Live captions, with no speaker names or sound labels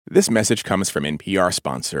This message comes from NPR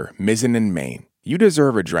sponsor Mizzen & Main. You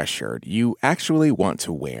deserve a dress shirt you actually want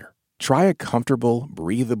to wear. Try a comfortable,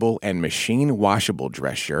 breathable, and machine-washable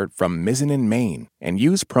dress shirt from Mizzen & Main and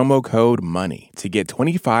use promo code MONEY to get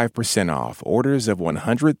 25% off orders of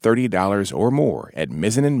 $130 or more at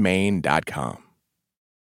mizzenandmain.com.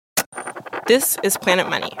 This is Planet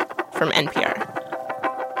Money from NPR.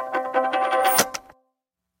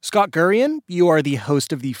 Scott Gurian, you are the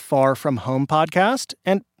host of the Far From Home podcast,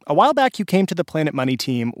 and a while back you came to the Planet Money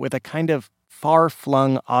team with a kind of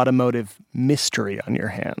far-flung automotive mystery on your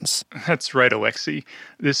hands. That's right, Alexi.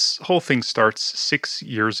 This whole thing starts 6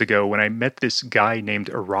 years ago when I met this guy named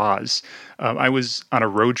Araz. I was on a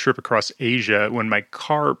road trip across Asia when my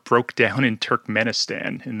car broke down in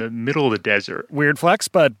Turkmenistan in the middle of the desert. Weird flex,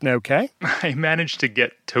 but okay. I managed to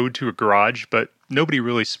get towed to a garage, but nobody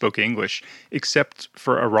really spoke English except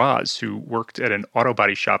for Araz, who worked at an auto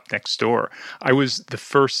body shop next door. I was the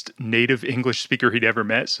first native English speaker he'd ever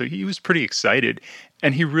met, so he was pretty excited.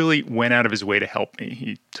 And he really went out of his way to help me.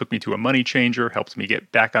 He took me to a money changer, helped me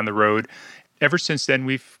get back on the road. Ever since then,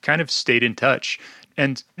 we've kind of stayed in touch.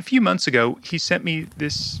 And a few months ago, he sent me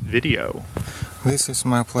this video. This is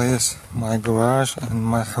my place, my garage and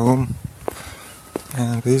my home.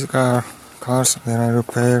 And these are cars that I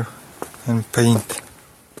repair and paint.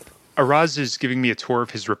 Araz is giving me a tour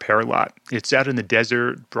of his repair lot. It's out in the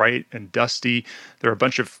desert, bright and dusty. There are a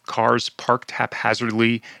bunch of cars parked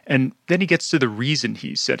haphazardly. And then he gets to the reason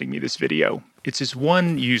he's sending me this video. It's his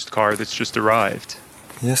one used car that's just arrived.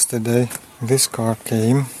 Yesterday, this car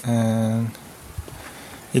came, and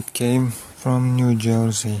it came from New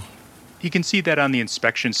Jersey. He can see that on the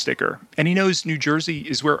inspection sticker. And he knows New Jersey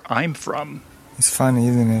is where I'm from. It's funny,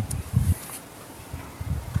 isn't it?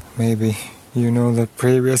 Maybe you know the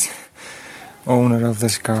previous owner of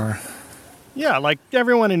this car. Yeah, like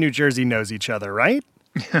everyone in New Jersey knows each other, right?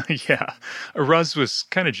 Yeah. Araz was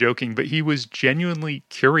kind of joking, but he was genuinely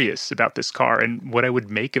curious about this car and what I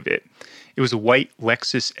would make of it. It was a white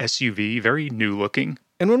Lexus SUV, very new looking.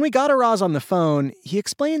 And when we got Araz on the phone, he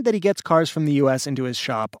explained that he gets cars from the U.S. into his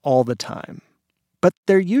shop all the time. But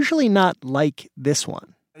they're usually not like this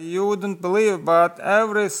one. You wouldn't believe, but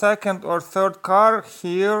every second or third car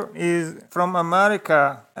here is from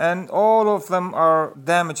America, and all of them are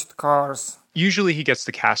damaged cars. Usually he gets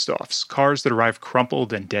the cast-offs, cars that arrive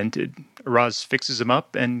crumpled and dented. Araz fixes them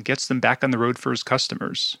up and gets them back on the road for his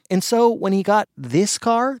customers. And so when he got this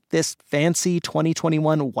car, this fancy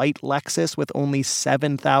 2021 white Lexus with only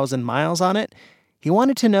 7,000 miles on it, he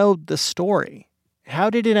wanted to know the story. How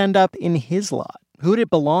did it end up in his lot? Who did it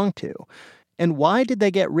belong to? And why did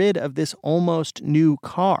they get rid of this almost new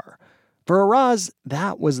car? For Araz,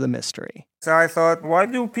 that was the mystery. So I thought, why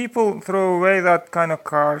do people throw away that kind of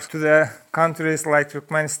cars to the countries like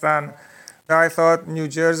Turkmenistan? I thought New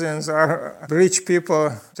Jerseyans are rich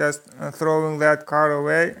people just throwing that car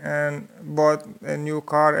away and bought a new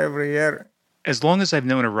car every year. As long as I've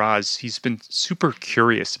known Araz, he's been super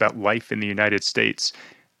curious about life in the United States.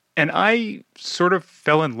 And I sort of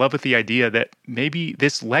fell in love with the idea that maybe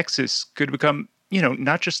this Lexus could become,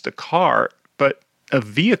 not just a car, but a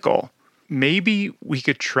vehicle. Maybe we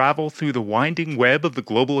could travel through the winding web of the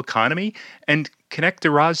global economy and connect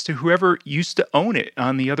Araz to whoever used to own it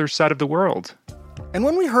on the other side of the world. And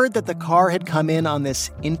when we heard that the car had come in on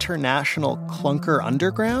this international clunker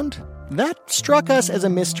underground, that struck us as a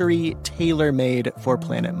mystery tailor-made for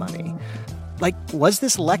Planet Money. Like, was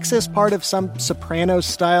this Lexus part of some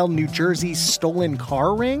Sopranos-style New Jersey stolen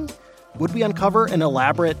car ring? Would we uncover an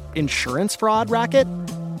elaborate insurance fraud racket?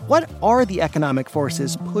 What are the economic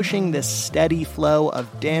forces pushing this steady flow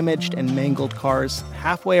of damaged and mangled cars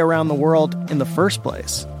halfway around the world in the first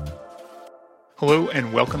place? Hello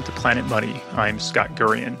and welcome to Planet Money. I'm Scott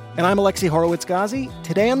Gurian. And I'm Alexi Horowitz-Ghazi.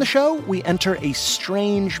 Today on the show, we enter a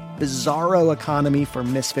strange, bizarro economy for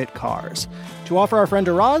misfit cars to offer our friend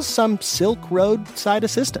Araz some Silk Road side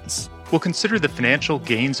assistance. We'll consider the financial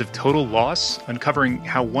gains of total loss, uncovering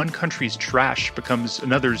how one country's trash becomes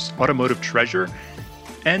another's automotive treasure,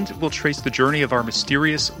 and we'll trace the journey of our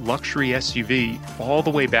mysterious luxury SUV all the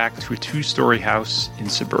way back to a 2-story house in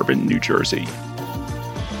suburban New Jersey.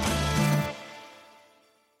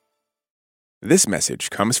 This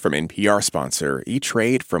message comes from NPR sponsor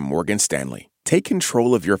E-Trade from Morgan Stanley. Take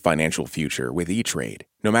control of your financial future with E-Trade.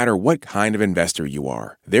 No matter what kind of investor you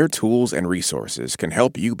are, their tools and resources can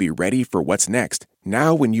help you be ready for what's next.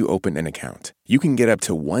 Now when you open an account, you can get up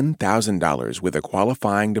to $1,000 with a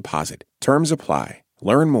qualifying deposit. Terms apply.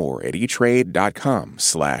 Learn more at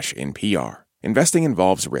etrade.com/NPR. Investing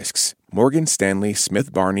involves risks. Morgan Stanley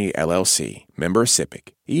Smith Barney, LLC. Member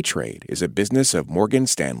SIPC. E-Trade is a business of Morgan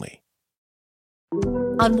Stanley.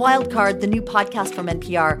 On Wildcard, the new podcast from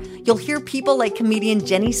NPR, you'll hear people like comedian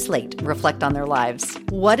Jenny Slate reflect on their lives.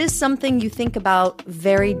 What is something you think about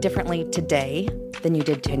very differently today than you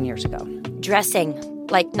did 10 years ago? Dressing,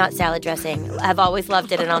 like not salad dressing. I've always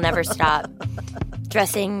loved it and I'll never stop.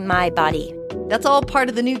 Dressing my body. That's all part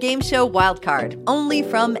of the new game show Wildcard, only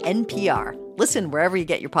from NPR. Listen wherever you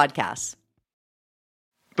get your podcasts.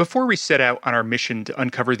 Before we set out on our mission to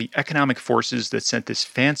uncover the economic forces that sent this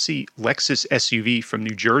fancy Lexus SUV from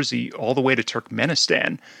New Jersey all the way to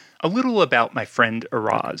Turkmenistan, a little about my friend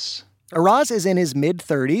Araz. Araz is in his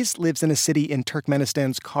mid-30s, lives in a city in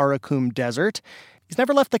Turkmenistan's Karakum Desert. He's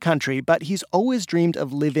never left the country, but he's always dreamed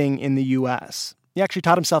of living in the U.S. He actually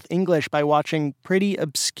taught himself English by watching pretty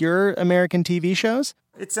obscure American TV shows.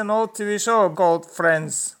 It's an old TV show called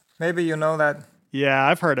Friends. Maybe you know that. Yeah,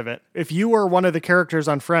 I've heard of it. If you were one of the characters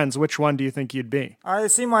on Friends, which one do you think you'd be? I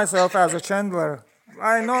see myself as a Chandler.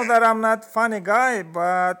 I know that I'm not a funny guy,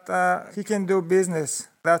 but he can do business.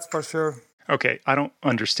 That's for sure. Okay, I don't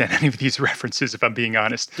understand any of these references, if I'm being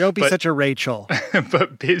honest. Don't be such a Rachel.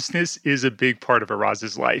 But business is a big part of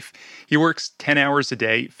Araz's life. He works 10 hours a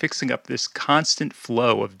day fixing up this constant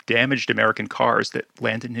flow of damaged American cars that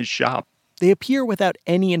land in his shop. They appear without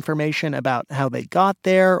any information about how they got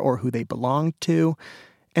there or who they belonged to.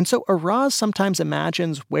 And so Araz sometimes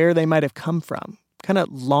imagines where they might have come from, kind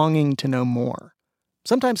of longing to know more.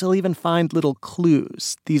 Sometimes he'll even find little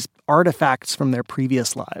clues, these artifacts from their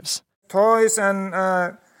previous lives. Toys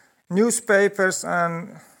and newspapers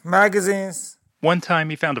and magazines. One time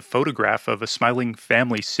he found a photograph of a smiling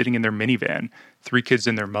family sitting in their minivan, 3 kids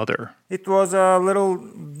and their mother. It was a little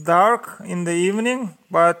dark in the evening,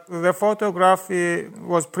 but the photography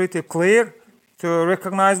was pretty clear to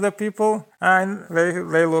recognize the people, and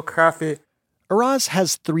they look happy. Araz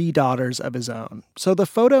has 3 daughters of his own, so the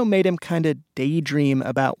photo made him kind of daydream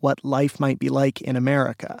about what life might be like in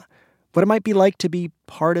America, what it might be like to be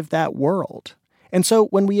part of that world. And so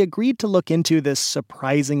when we agreed to look into this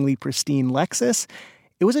surprisingly pristine Lexus,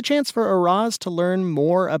 it was a chance for Araz to learn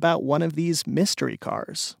more about one of these mystery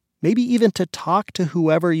cars. Maybe even to talk to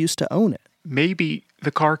whoever used to own it. Maybe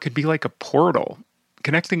the car could be like a portal,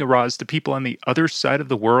 connecting Araz to people on the other side of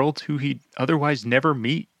the world who he'd otherwise never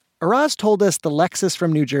meet. Araz told us the Lexus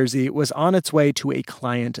from New Jersey was on its way to a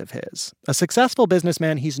client of his, a successful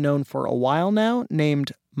businessman he's known for a while now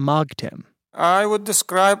named Mogtim. I would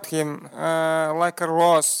describe him like a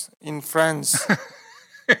Ross in Friends.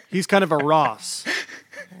 He's kind of a Ross.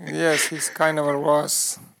 Yes, he's kind of a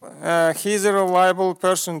Ross. He's a reliable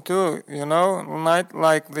person too, not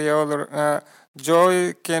like the other.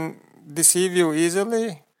 Joey can deceive you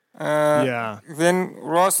easily. When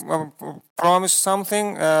Ross promised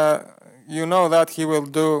something, you know that he will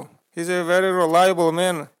do. He's a very reliable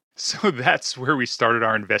man. So that's where we started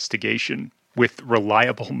our investigation, with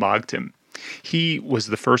reliable Mogtim. He was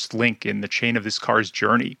the first link in the chain of this car's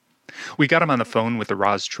journey. We got him on the phone with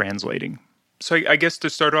Araz translating. So I guess to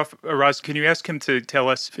start off, Araz, can you ask him to tell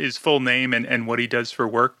us his full name and what he does for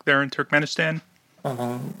work there in Turkmenistan?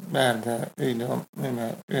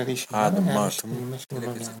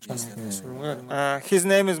 His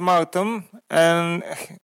name is Mogtim, and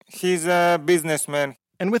he's a businessman.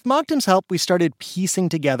 And with Mogtim's help, we started piecing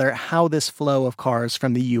together how this flow of cars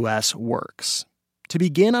from the U.S. works. To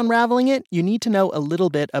begin unraveling it, you need to know a little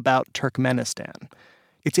bit about Turkmenistan.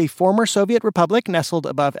 It's a former Soviet republic nestled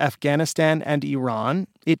above Afghanistan and Iran.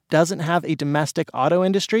 It doesn't have a domestic auto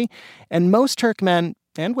industry, and most Turkmen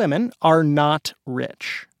and women are not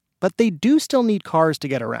rich. But they do still need cars to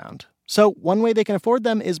get around. So one way they can afford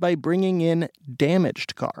them is by bringing in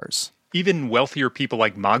damaged cars. Even wealthier people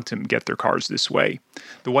like Mogtim get their cars this way.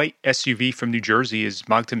 The white SUV from New Jersey is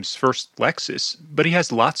Mogtim's first Lexus, but he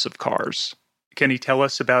has lots of cars. Can he tell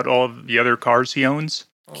us about all of the other cars he owns?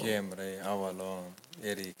 Highlander.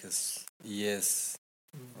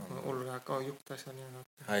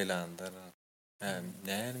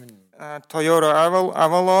 Toyota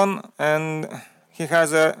Avalon, and he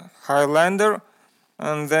has a Highlander,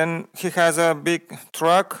 and then he has a big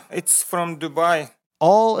truck. It's from Dubai.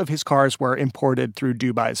 All of his cars were imported through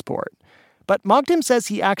Dubai's port. But Mogtim says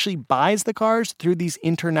he actually buys the cars through these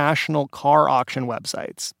international car auction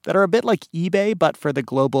websites that are a bit like eBay, but for the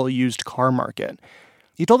global used car market.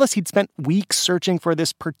 He told us he'd spent weeks searching for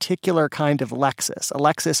this particular kind of Lexus, a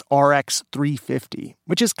Lexus RX 350,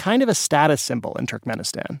 which is kind of a status symbol in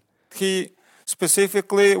Turkmenistan. He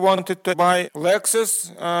specifically wanted to buy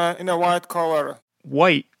Lexus in a white color.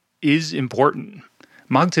 White is important.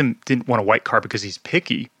 Mogtim didn't want a white car because he's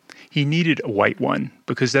picky. He needed a white one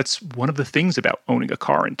because that's one of the things about owning a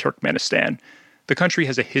car in Turkmenistan. The country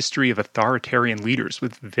has a history of authoritarian leaders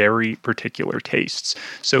with very particular tastes.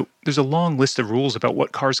 So there's a long list of rules about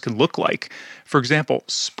what cars can look like. For example,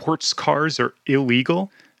 sports cars are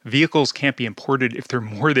illegal. Vehicles can't be imported if they're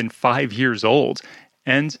more than 5 years old.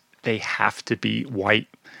 And they have to be white.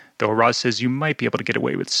 Though Araz says you might be able to get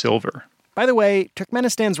away with silver. By the way,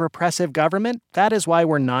 Turkmenistan's repressive government, that is why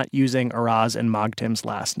we're not using Araz and Mogtim's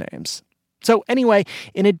last names. So anyway,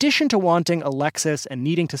 in addition to wanting a Lexus and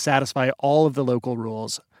needing to satisfy all of the local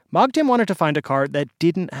rules, Mogtim wanted to find a car that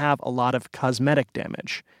didn't have a lot of cosmetic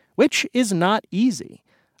damage, which is not easy.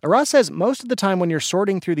 Araz says most of the time when you're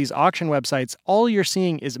sorting through these auction websites, all you're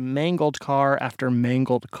seeing is mangled car after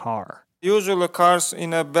mangled car. Usually cars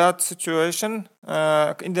in a bad situation,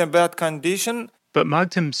 in a bad condition. But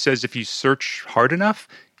Mogtim says if you search hard enough,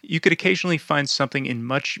 you could occasionally find something in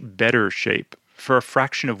much better shape for a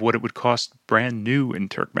fraction of what it would cost brand new in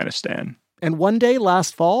Turkmenistan. And one day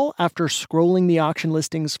last fall, after scrolling the auction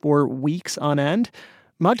listings for weeks on end,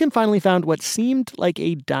 Mogtim finally found what seemed like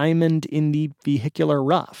a diamond in the vehicular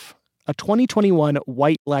rough. A 2021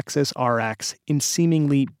 white Lexus RX in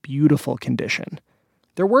seemingly beautiful condition.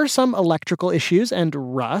 There were some electrical issues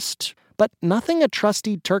and rust, but nothing a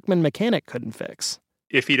trusty Turkmen mechanic couldn't fix.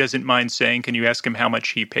 If he doesn't mind saying, can you ask him how much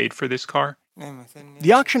he paid for this car?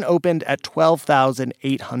 The auction opened at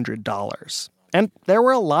 $12,800, and there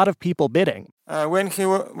were a lot of people bidding. When he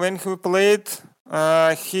played,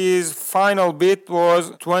 his final bid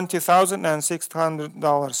was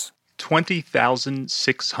 $20,600.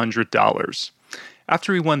 $20,600.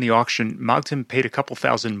 After he won the auction, Mogtim paid a couple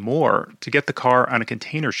thousand more to get the car on a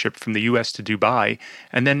container ship from the U.S. to Dubai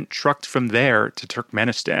and then trucked from there to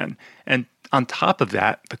Turkmenistan. And on top of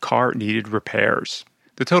that, the car needed repairs.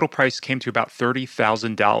 The total price came to about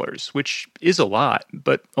 $30,000, which is a lot,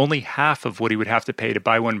 but only half of what he would have to pay to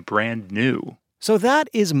buy one brand new. So that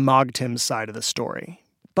is Mogtim's side of the story.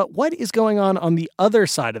 But what is going on the other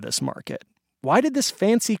side of this market? Why did this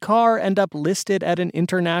fancy car end up listed at an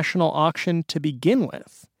international auction to begin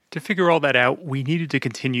with? To figure all that out, we needed to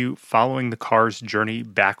continue following the car's journey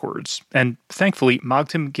backwards. And thankfully,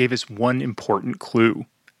 Mogtim gave us one important clue: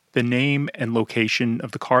 the name and location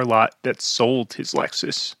of the car lot that sold his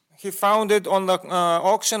Lexus. He found it on the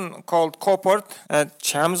auction called Copart at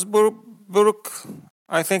Chamsburg.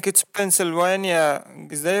 I think it's Pennsylvania.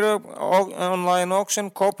 Is there an online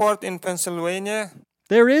auction, Copart in Pennsylvania?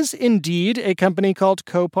 There is indeed a company called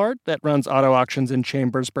Copart that runs auto auctions in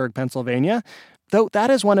Chambersburg, Pennsylvania, though that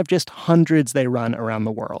is one of just hundreds they run around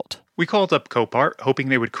the world. We called up Copart, hoping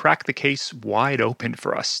they would crack the case wide open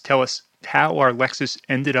for us, tell us how our Lexus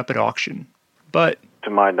ended up at auction. But to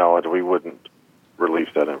my knowledge, we wouldn't release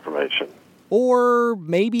that information. Or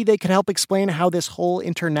maybe they could help explain how this whole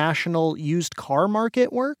international used car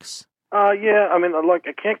market works? Yeah, I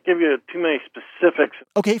can't give you too many specifics.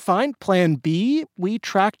 Okay, fine. Plan B, we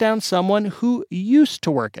track down someone who used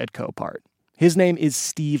to work at Copart. His name is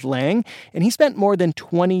Steve Lang, and he spent more than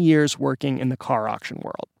 20 years working in the car auction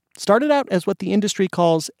world. Started out as what the industry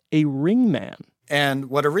calls a ringman. And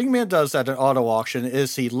what a ringman does at an auto auction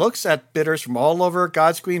is he looks at bidders from all over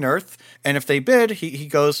God's green earth, and if they bid, he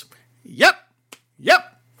goes, yep.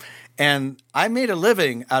 And I made a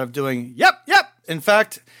living out of doing yep. In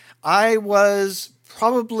fact, I was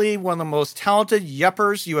probably one of the most talented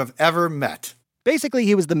yeppers you have ever met. Basically,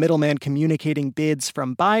 he was the middleman communicating bids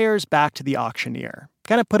from buyers back to the auctioneer,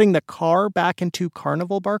 kind of putting the car back into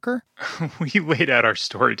Carnival Barker. We laid out our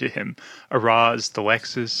story to him. Araz, the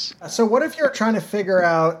Lexus. So what if you're trying to figure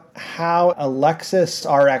out how a Lexus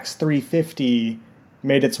RX 350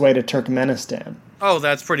 made its way to Turkmenistan? Oh,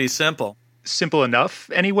 that's pretty simple. Simple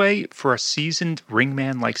enough, anyway, for a seasoned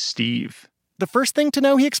ringman like Steve. The first thing to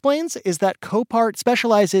know, he explains, is that Copart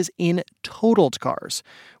specializes in totaled cars,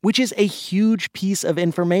 which is a huge piece of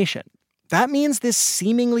information. That means this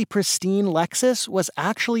seemingly pristine Lexus was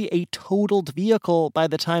actually a totaled vehicle by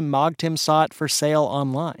the time Mogtim saw it for sale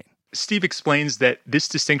online. Steve explains that this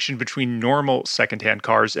distinction between normal secondhand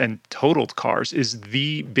cars and totaled cars is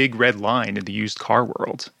the big red line in the used car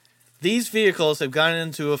world. These vehicles have gotten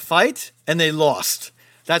into a fight, and they lost.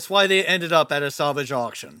 That's why they ended up at a salvage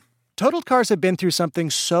auction. Totaled cars have been through something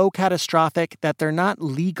so catastrophic that they're not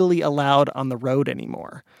legally allowed on the road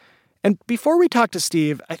anymore. And before we talked to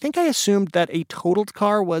Steve, I think I assumed that a totaled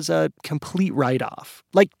car was a complete write-off.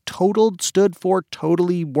 Like, totaled stood for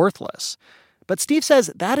totally worthless. But Steve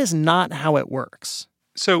says that is not how it works.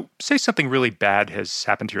 So, say something really bad has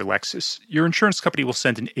happened to your Lexus. Your insurance company will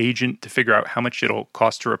send an agent to figure out how much it'll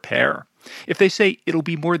cost to repair. If they say it'll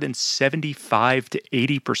be more than 75 to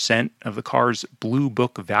 80% of the car's blue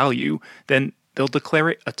book value, then they'll declare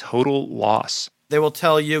it a total loss. They will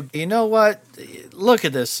tell you, you know what? Look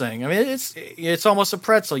at this thing. I mean, it's almost a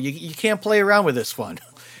pretzel. You can't play around with this one.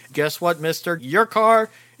 Guess what, mister? Your car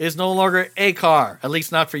is no longer a car, at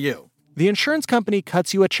least not for you. The insurance company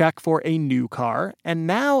cuts you a check for a new car, and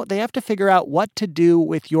now they have to figure out what to do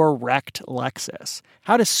with your wrecked Lexus,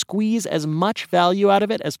 how to squeeze as much value out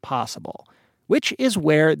of it as possible, which is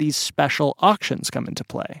where these special auctions come into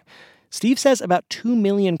play. Steve says about 2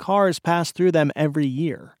 million cars pass through them every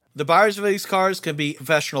year. The buyers of these cars can be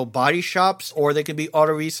professional body shops, or they can be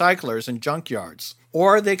auto recyclers and junkyards.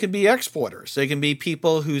 Or they can be exporters. They can be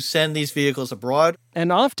people who send these vehicles abroad.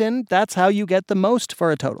 And often, that's how you get the most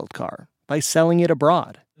for a totaled car, by selling it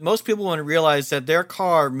abroad. Most people want to realize that their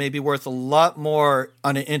car may be worth a lot more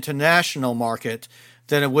on an international market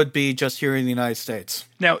than it would be just here in the United States.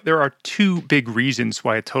 Now, there are two big reasons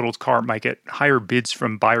why a totaled car might get higher bids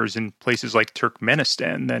from buyers in places like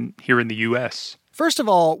Turkmenistan than here in the U.S. First of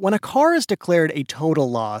all, when a car is declared a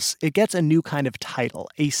total loss, it gets a new kind of title,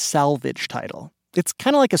 a salvage title. It's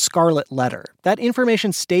kind of like a scarlet letter. That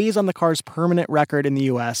information stays on the car's permanent record in the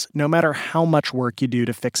U.S. no matter how much work you do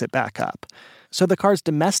to fix it back up. So the car's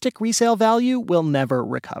domestic resale value will never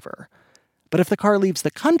recover. But if the car leaves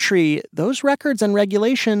the country, those records and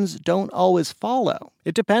regulations don't always follow.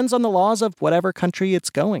 It depends on the laws of whatever country it's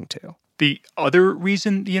going to. The other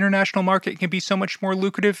reason the international market can be so much more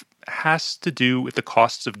lucrative has to do with the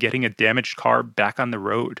costs of getting a damaged car back on the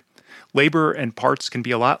road. Labor and parts can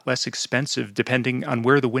be a lot less expensive depending on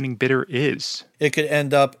where the winning bidder is. It could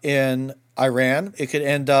end up in Iran. It could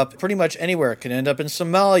end up pretty much anywhere. It could end up in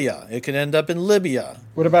Somalia. It could end up in Libya.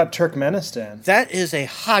 What about Turkmenistan? That is a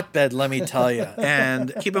hotbed, let me tell you.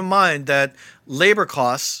 And keep in mind that labor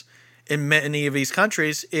costs in many of these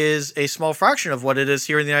countries is a small fraction of what it is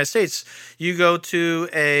here in the United States. You go to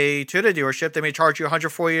a Toyota dealership, they may charge you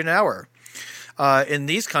 $140 an hour. In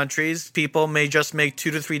these countries, people may just make $2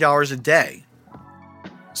 to $3 a day.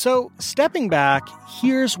 So, stepping back,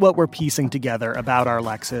 here's what we're piecing together about our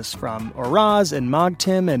Lexus from Oraz and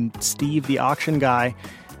Mogtim and Steve, the auction guy.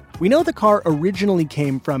 We know the car originally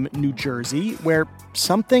came from New Jersey, where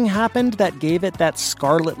something happened that gave it that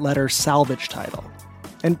scarlet letter salvage title.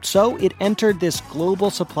 And so it entered this global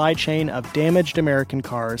supply chain of damaged American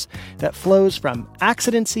cars that flows from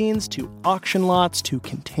accident scenes to auction lots to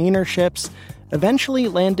container ships, eventually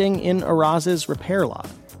landing in Oras's repair lot.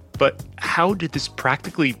 But how did this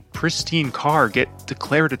practically pristine car get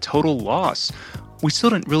declared a total loss? We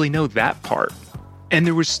still didn't really know that part. And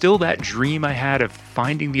there was still that dream I had of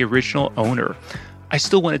finding the original owner. I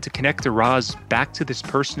still wanted to connect Oraz back to this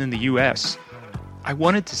person in the U.S. I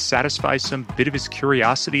wanted to satisfy some bit of his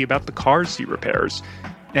curiosity about the cars he repairs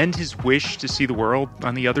and his wish to see the world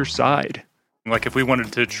on the other side. Like, if we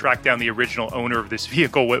wanted to track down the original owner of this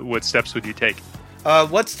vehicle, what steps would you take?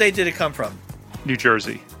 What state did it come from? New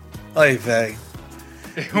Jersey. Oy vey.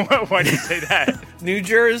 Why do you say that? New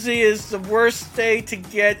Jersey is the worst state to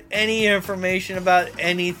get any information about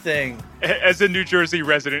anything. As a New Jersey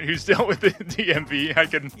resident who's dealt with the DMV, I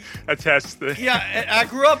can attest that. Yeah, I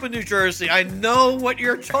grew up in New Jersey. I know what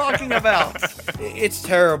you're talking about. It's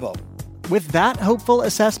terrible. With that hopeful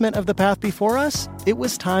assessment of the path before us, it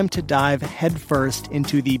was time to dive headfirst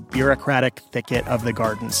into the bureaucratic thicket of the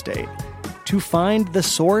Garden State to find the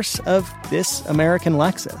source of this American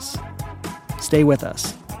Lexus. Stay with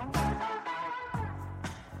us.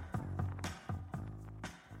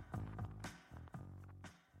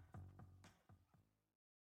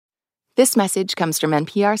 This message comes from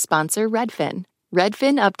NPR sponsor Redfin.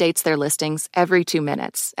 Redfin updates their listings every 2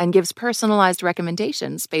 minutes and gives personalized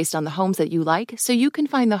recommendations based on the homes that you like, so you can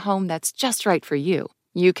find the home that's just right for you.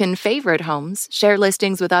 You can favorite homes, share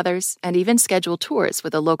listings with others, and even schedule tours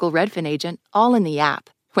with a local Redfin agent, all in the app.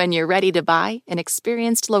 When you're ready to buy, an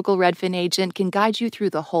experienced local Redfin agent can guide you through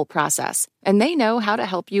the whole process, and they know how to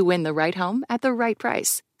help you win the right home at the right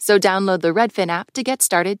price. So download the Redfin app to get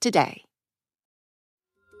started today.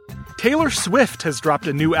 Taylor Swift has dropped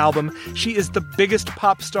a new album. She is the biggest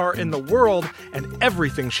pop star in the world, and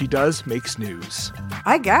everything she does makes news.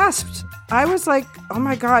 I gasped. I was like, oh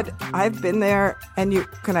my God, I've been there, and you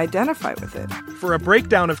can identify with it. For a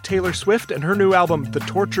breakdown of Taylor Swift and her new album, The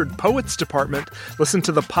Tortured Poets Department, listen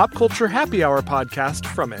to the Pop Culture Happy Hour podcast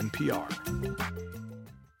from NPR.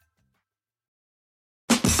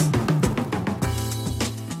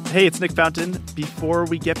 Hey, it's Nick Fountain. Before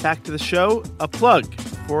we get back to the show, a plug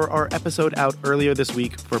for our episode out earlier this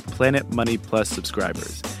week for Planet Money Plus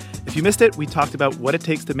subscribers. If you missed it, we talked about what it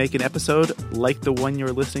takes to make an episode like the one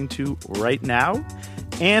you're listening to right now,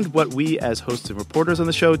 and what we as hosts and reporters on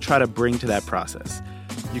the show try to bring to that process.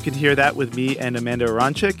 You can hear that with me and Amanda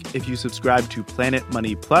Aronchik if you subscribe to Planet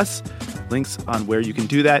Money Plus Links on where you can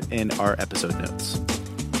do that in our episode notes.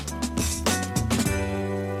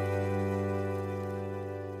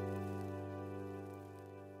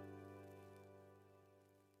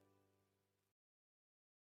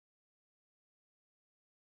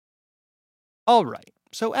 All right.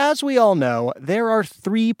 So as we all know, there are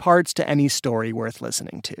 3 parts to any story worth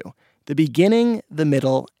listening to: the beginning, the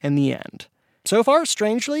middle, and the end. So far,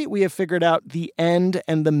 strangely, we have figured out the end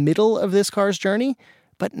and the middle of this car's journey,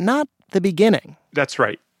 but not the beginning. That's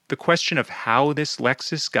right. The question of how this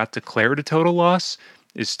Lexus got declared a total loss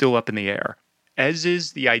is still up in the air, as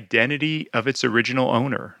is the identity of its original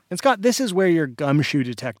owner. And Scott, this is where your gumshoe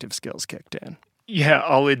detective skills kicked in. Yeah,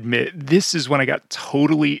 I'll admit, this is when I got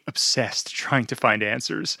totally obsessed trying to find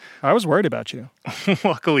answers. I was worried about you.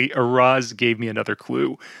 Luckily, Araz gave me another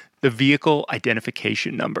clue: the vehicle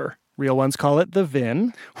identification number. Real ones call it the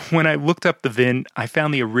VIN. When I looked up the VIN, I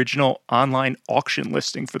found the original online auction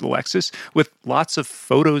listing for the Lexus with lots of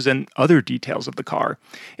photos and other details of the car.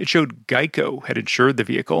 It showed Geico had insured the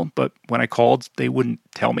vehicle, but when I called, they wouldn't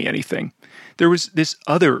tell me anything. There was this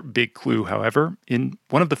other big clue, however. In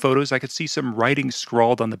one of the photos, I could see some writing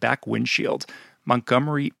scrawled on the back windshield: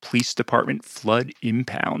 Montgomery Police Department Flood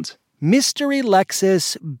Impound. Mystery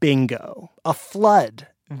Lexus bingo. A flood.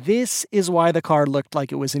 This is why the car looked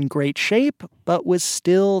like it was in great shape, but was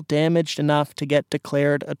still damaged enough to get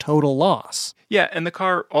declared a total loss. Yeah, and the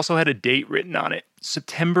car also had a date written on it: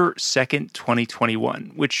 September 2nd,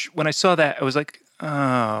 2021, which when I saw that, I was like,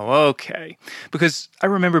 oh, okay. Because I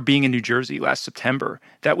remember being in New Jersey last September.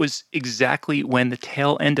 That was exactly when the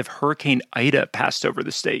tail end of Hurricane Ida passed over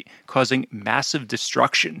the state, causing massive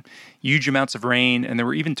destruction, huge amounts of rain, and there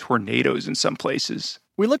were even tornadoes in some places.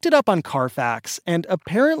 We looked it up on Carfax, and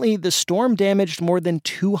apparently the storm damaged more than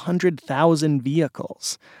 200,000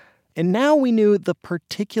 vehicles. And now we knew the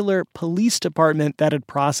particular police department that had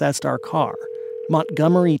processed our car: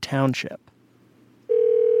 Montgomery Township.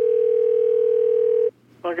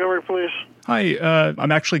 Montgomery Police. Hi,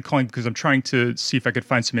 I'm actually calling because I'm trying to see if I could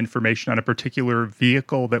find some information on a particular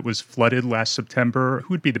vehicle that was flooded last September.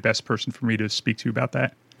 Who would be the best person for me to speak to about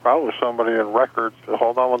that? Probably somebody in records.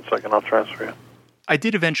 Hold on 1 second, I'll transfer you. I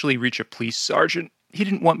did eventually reach a police sergeant. He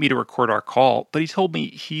didn't want me to record our call, but he told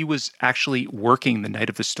me he was actually working the night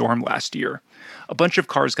of the storm last year. A bunch of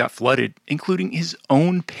cars got flooded, including his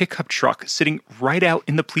own pickup truck sitting right out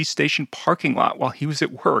in the police station parking lot while he was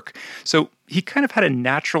at work. So he kind of had a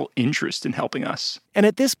natural interest in helping us. And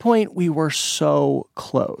at this point, we were so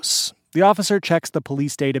close. The officer checks the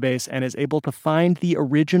police database and is able to find the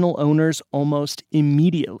original owners almost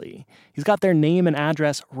immediately. He's got their name and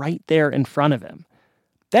address right there in front of him.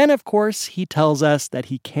 Then, of course, he tells us that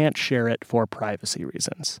he can't share it for privacy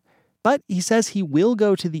reasons. But he says he will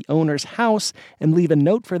go to the owner's house and leave a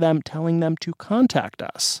note for them telling them to contact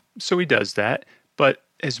us. So he does that, but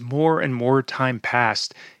as more and more time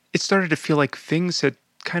passed, it started to feel like things had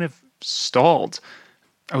kind of stalled.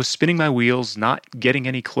 I was spinning my wheels, not getting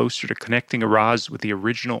any closer to connecting Araz with the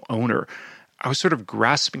original owner. I was sort of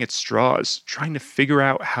grasping at straws, trying to figure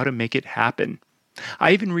out how to make it happen.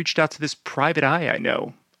 I even reached out to this private eye I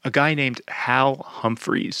know, a guy named Hal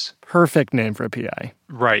Humphreys. Perfect name for a PI.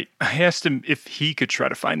 Right. I asked him if he could try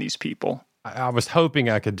to find these people. I was hoping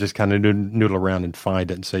I could just kind of noodle around and find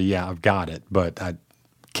it and say, yeah, I've got it, but I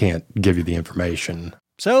can't give you the information.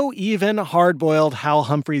 So even hard-boiled Hal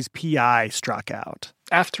Humphreys' PI struck out.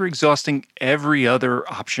 After exhausting every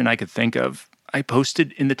other option I could think of, I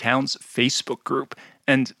posted in the town's Facebook group,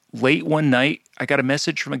 and late one night, I got a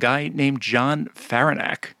message from a guy named John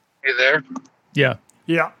Faranack. You there? Yeah.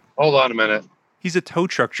 Yeah. Hold on a minute. He's a tow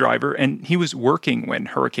truck driver, and he was working when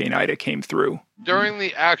Hurricane Ida came through. During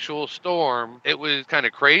the actual storm, it was kind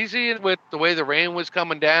of crazy with the way the rain was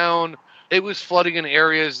coming down. It was flooding in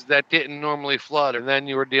areas that didn't normally flood, and then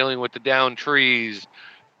you were dealing with the downed trees,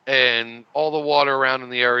 and all the water around in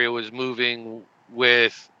the area was moving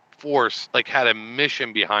with force, like had a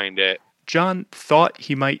mission behind it. John thought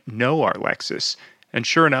he might know our Lexus, and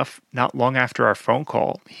sure enough, not long after our phone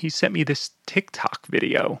call, he sent me this TikTok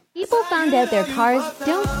video. People found out their cars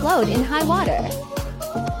don't float in high water.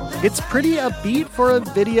 It's pretty upbeat for a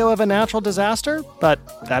video of a natural disaster, but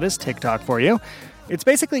that is TikTok for you. It's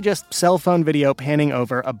basically just cell phone video panning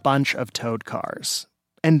over a bunch of towed cars.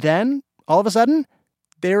 And then, all of a sudden,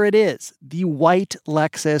 there it is, the white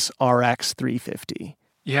Lexus RX 350.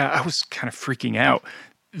 Yeah, I was kind of freaking out.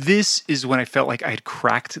 This is when I felt like I had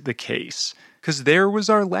cracked the case, because there was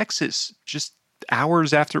our Lexus, just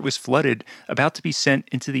hours after it was flooded, about to be sent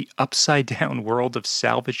into the upside-down world of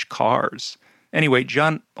salvage cars. Anyway,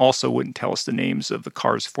 John also wouldn't tell us the names of the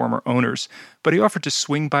car's former owners, but he offered to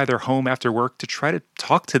swing by their home after work to try to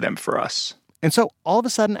talk to them for us. And so all of a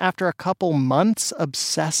sudden, after a couple months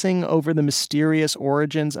obsessing over the mysterious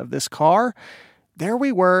origins of this car, there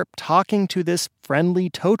we were talking to this friendly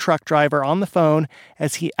tow truck driver on the phone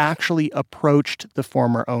as he actually approached the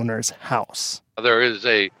former owner's house. There is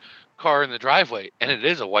a car in the driveway, and it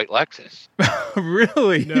is a white Lexus.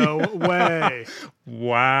 Really? No way.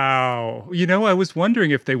 Wow. I was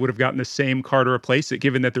wondering if they would have gotten the same car to replace it,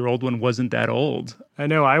 given that their old one wasn't that old. I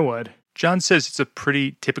know I would. John says it's a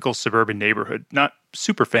pretty typical suburban neighborhood. Not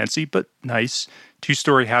super fancy, but nice.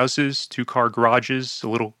 2-story houses, 2-car garages, a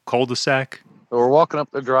little cul-de-sac. So we're walking up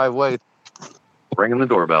the driveway, ringing the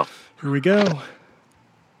doorbell. Here we go.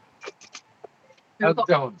 How's it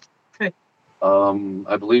going?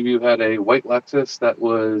 I believe you had a white Lexus that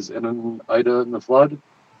was in Ida in the flood?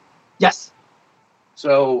 Yes.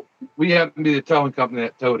 So we happen to be the towing company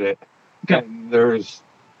that towed it. Okay. And there's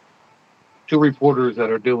 2 reporters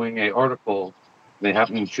that are doing an article. They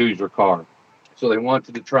happen to choose your car. So they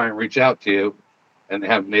wanted to try and reach out to you, and they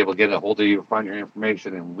haven't been able to get a hold of you or find your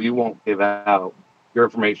information, and we won't give out your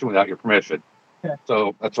information without your permission. Okay.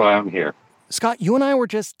 So that's why I'm here. Scott, you and I were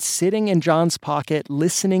just sitting in John's pocket,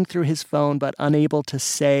 listening through his phone, but unable to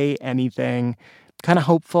say anything. Kind of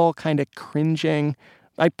hopeful, kind of cringing.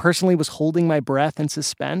 I personally was holding my breath in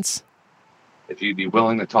suspense. If you'd be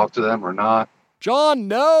willing to talk to them or not. John,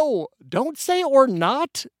 no! Don't say or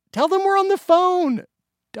not. Tell them we're on the phone.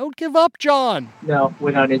 Don't give up, John. No,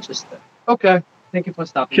 we're not interested. Okay. Thank you for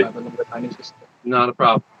stopping by, but we're not interested. Not a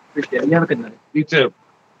problem. Appreciate it. You have a good night. You too.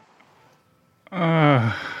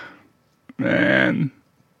 Man,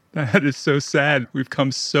 that is so sad. We've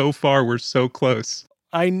come so far. We're so close.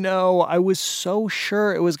 I know. I was so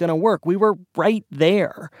sure it was going to work. We were right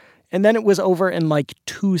there. And then it was over in like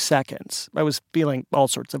 2 seconds. I was feeling all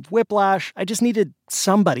sorts of whiplash. I just needed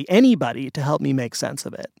somebody, anybody, to help me make sense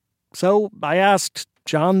of it. So I asked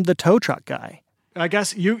John, the tow truck guy. I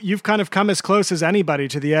guess you've kind of come as close as anybody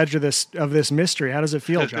to the edge of this mystery. How does it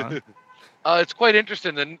feel, John? It's quite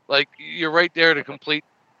interesting. And you're right there to complete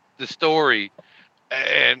the story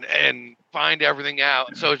and find everything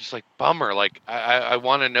out. So it's just like bummer. Like I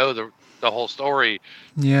want to know the whole story.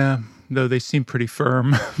 Yeah, though they seem pretty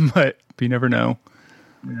firm, but you never know.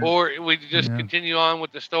 Yeah. Or we just continue on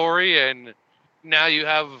with the story, and now you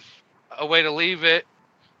have a way to leave it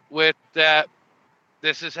with that.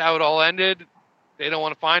 This is how it all ended. They don't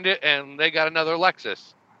want to find it, and they got another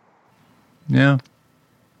Lexus. Yeah.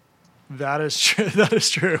 That is true. That is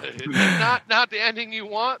true. Not the ending you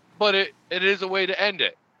want, but it is a way to end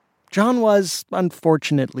it. John was,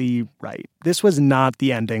 unfortunately, right. This was not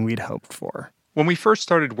the ending we'd hoped for. When we first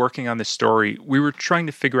started working on this story, we were trying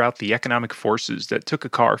to figure out the economic forces that took a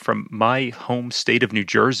car from my home state of New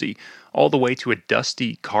Jersey all the way to a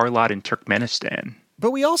dusty car lot in Turkmenistan.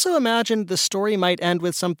 But we also imagined the story might end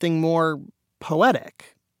with something more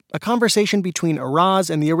poetic. A conversation between Araz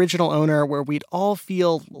and the original owner where we'd all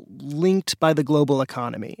feel linked by the global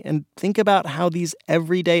economy and think about how these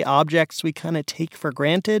everyday objects we kind of take for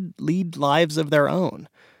granted lead lives of their own,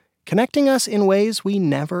 connecting us in ways we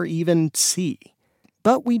never even see.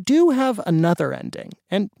 But we do have another ending,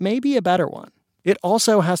 and maybe a better one. It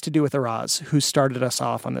also has to do with Araz, who started us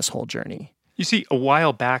off on this whole journey. You see, a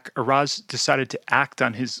while back, Araz decided to act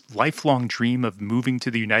on his lifelong dream of moving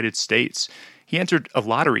to the United States. He entered a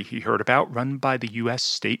lottery he heard about run by the U.S.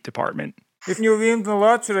 State Department. If you win the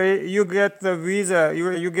lottery, you get the visa.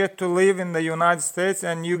 You get to live in the United States,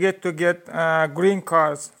 and you get green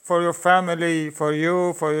cards for your family, for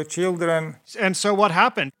you, for your children. And so what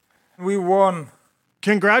happened? We won.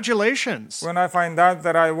 Congratulations. When I found out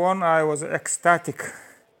that I won, I was ecstatic.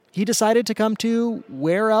 He decided to come to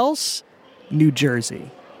where else? New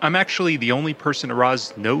Jersey. I'm actually the only person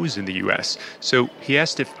Araz knows in the U.S., so he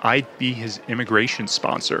asked if I'd be his immigration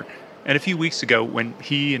sponsor. And a few weeks ago, when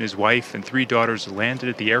he and his wife and 3 daughters landed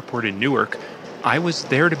at the airport in Newark, I was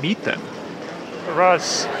there to meet them.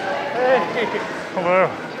 Araz. Hey. Hello.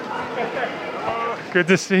 Good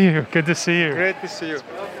to see you. Good to see you. Great to see you.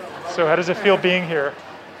 So how does it feel being here?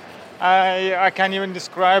 I can't even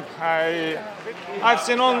describe. I've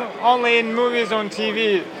seen only in movies on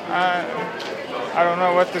TV. I don't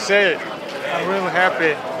know what to say. I'm really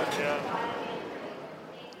happy.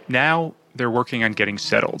 Now they're working on getting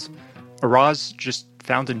settled. Araz just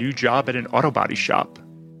found a new job at an auto body shop.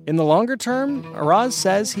 In the longer term, Araz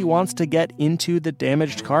says he wants to get into the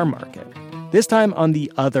damaged car market, this time on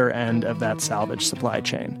the other end of that salvage supply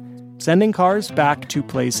chain, sending cars back to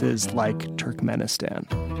places like Turkmenistan.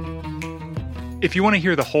 If you want to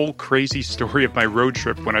hear the whole crazy story of my road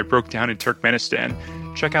trip when I broke down in Turkmenistan,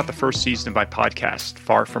 check out the first season of my podcast,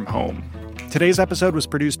 Far From Home. Today's episode was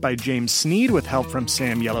produced by James Sneed with help from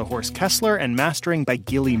Sam Yellowhorse Kessler and mastering by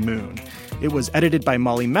Gilly Moon. It was edited by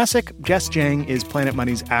Molly Messick. Jess Jang is Planet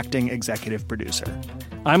Money's acting executive producer.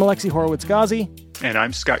 I'm Alexi Horowitz-Ghazi. And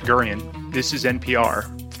I'm Scott Gurian. This is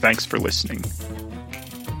NPR. Thanks for listening.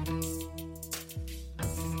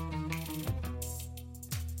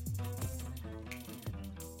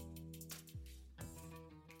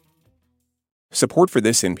 Support for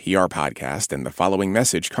this NPR podcast and the following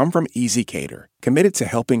message come from Easy Cater, committed to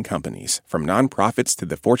helping companies, from nonprofits to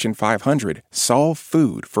the Fortune 500, solve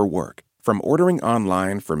food for work. From ordering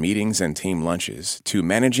online for meetings and team lunches to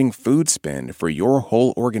managing food spend for your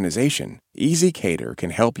whole organization, Easy Cater can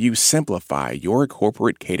help you simplify your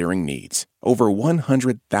corporate catering needs. Over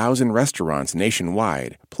 100,000 restaurants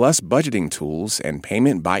nationwide, plus budgeting tools and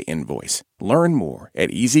payment by invoice. Learn more at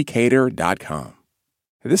easycater.com.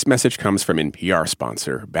 This message comes from NPR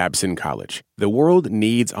sponsor Babson College. The world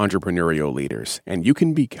needs entrepreneurial leaders, and you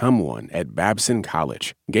can become one at Babson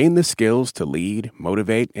College. Gain the skills to lead,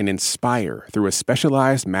 motivate, and inspire through a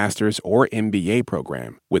specialized master's or MBA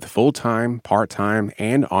program with full-time, part-time,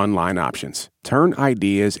 and online options. Turn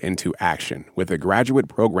ideas into action with a graduate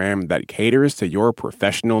program that caters to your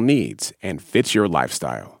professional needs and fits your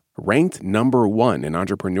lifestyle. Ranked number 1 in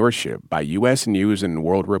entrepreneurship by U.S. News &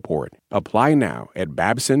 World Report. Apply now at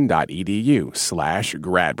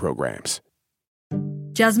babson.edu/grad programs.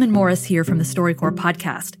 Jasmine Morris here from the StoryCorps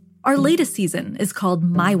podcast. Our latest season is called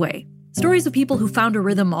My Way. Stories of people who found a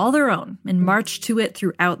rhythm all their own and marched to it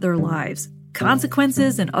throughout their lives.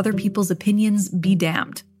 Consequences and other people's opinions be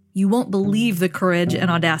damned. You won't believe the courage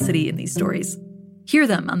and audacity in these stories. Hear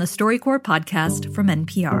them on the StoryCorps podcast from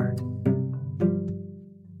NPR.